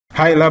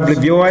Hi lovely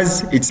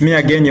viewers, it's me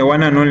again, your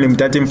one and only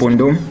Mutati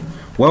Mpundu.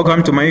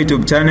 Welcome to my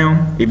YouTube channel.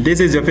 If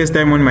this is your first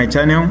time on my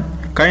channel,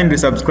 kindly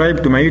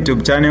subscribe to my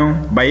YouTube channel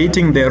by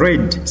hitting the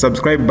red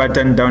subscribe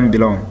button down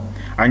below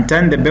and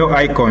turn the bell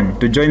icon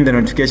to join the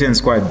notification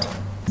squad.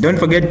 Don't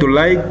forget to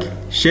like,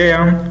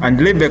 share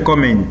and leave a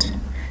comment.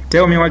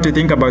 Tell me what you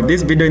think about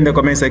this video in the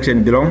comment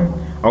section below.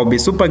 I'll be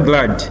super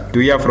glad to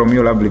hear from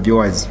you lovely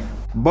viewers.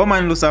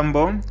 Bowman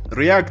Lusambo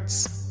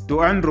reacts to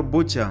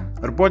Bucha,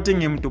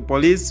 reporting him to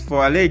police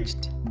for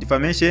alleged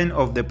defamation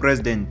of the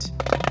president.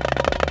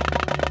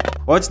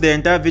 Watch the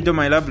entire video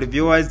my lovely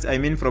viewers, I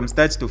mean from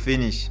start to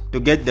finish, to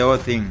get the whole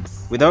thing.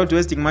 Without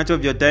wasting much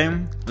of your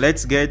time,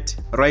 let's get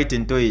right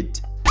into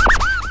it.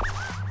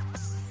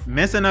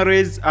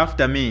 Mercenaries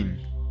after me,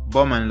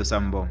 Bowman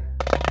Lusambo.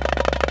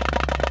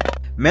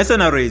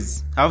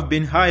 Mercenaries have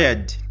been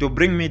hired to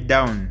bring me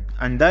down,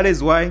 and that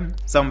is why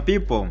some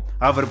people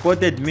have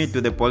reported me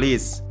to the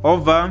police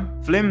over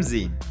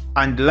flimsy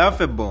and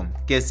laughable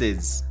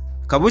cases.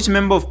 Kabuchi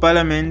Member of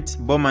Parliament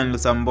Bowman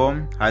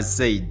Lusambo has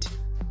said.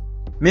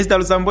 Mr.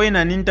 Lusambo in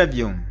an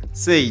interview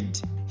said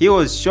he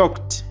was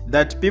shocked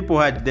that people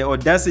had the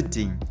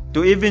audacity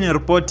to even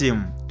report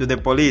him to the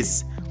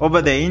police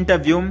over the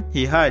interview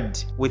he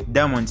had with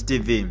Diamond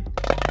TV.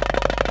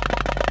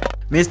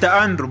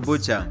 Mr.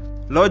 Bucha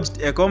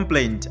lodged a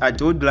complaint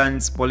at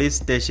Woodlands Police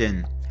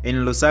Station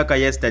in Lusaka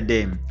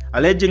yesterday,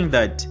 alleging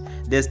that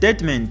the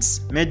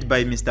statements made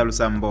by Mr.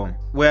 Lusambo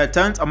were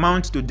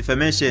tantamount to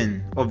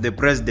defamation of the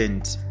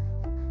president.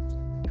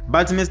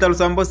 But Mr.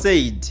 Lusambo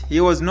said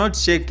he was not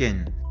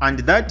shaken and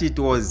that it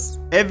was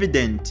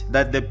evident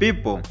that the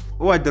people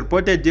who had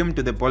reported him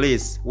to the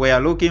police were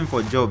looking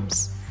for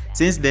jobs,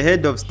 since the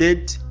head of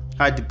state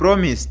had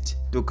promised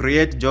to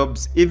create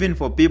jobs even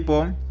for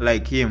people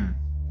like him.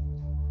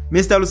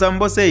 Mr.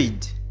 Lusambo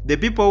said the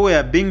people who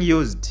were being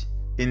used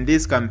in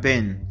this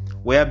campaign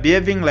were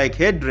behaving like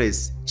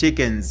headless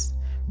chickens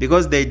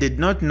because they did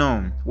not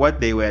know what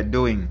they were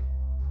doing.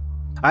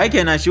 I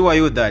can assure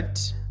you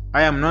that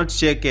I am not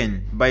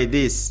shaken by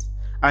this,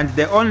 and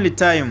the only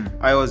time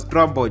I was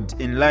troubled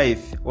in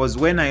life was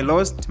when I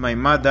lost my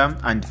mother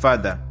and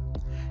father.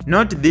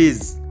 Not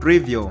these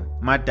trivial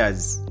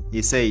matters,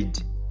 he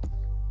said.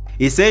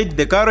 He said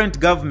the current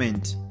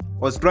government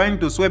was trying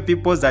to sway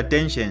people's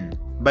attention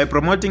by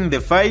promoting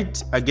the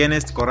fight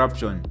against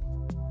corruption.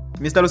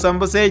 Mr.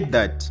 Lusambo said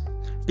that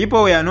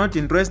people were not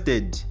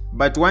interested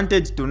but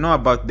wanted to know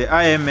about the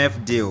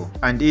IMF deal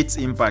and its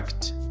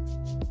impact.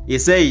 He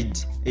said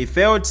he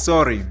felt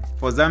sorry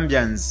for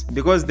Zambians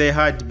because they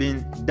had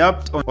been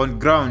duped on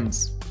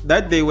grounds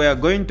that they were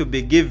going to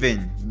be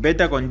given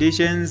better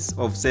conditions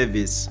of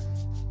service.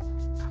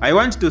 I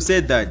want to say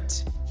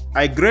that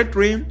I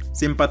greatly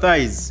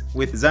sympathize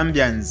with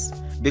Zambians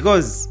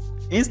because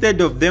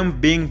instead of them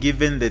being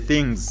given the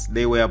things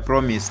they were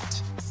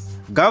promised,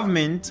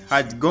 government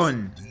had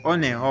gone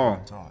on a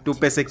whore to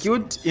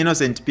persecute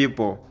innocent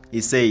people,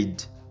 he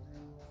said.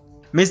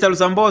 Mr.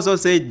 Lusambo also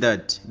said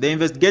that the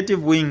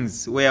investigative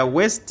wings were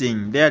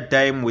wasting their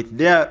time with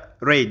their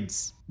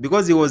raids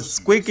because he was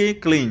squeaky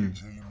clean,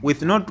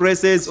 with no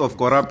traces of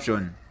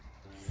corruption.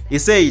 He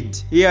said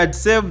he had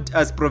served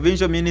as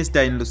provincial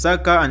minister in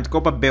Lusaka and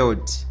Copper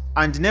Belt,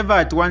 and never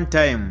at one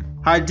time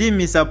had he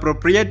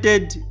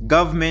misappropriated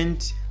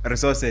government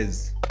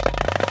resources.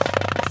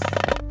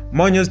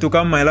 More news to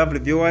come my lovely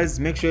viewers.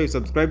 Make sure you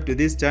subscribe to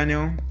this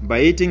channel by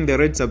hitting the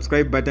red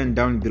subscribe button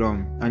down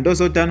below, and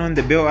also turn on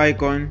the bell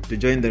icon to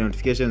join the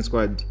notification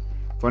squad.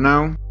 For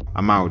now,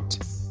 I'm out.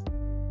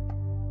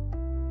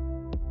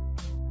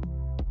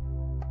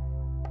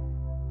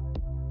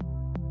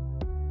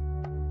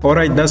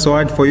 Alright, that's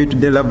all for you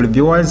today lovely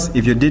viewers.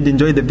 If you did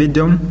enjoy the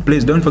video,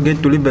 please don't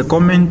forget to leave a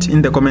comment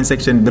in the comment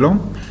section below.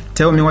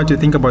 Tell me what you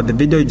think about the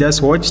video you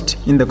just watched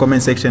in the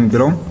comment section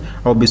below.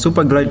 I'll be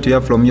super glad to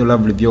hear from you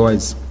lovely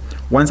viewers.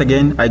 Once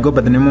again, I go by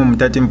the name of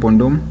Mutati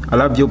Mpundu. I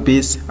love you,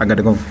 peace, I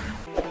gotta go.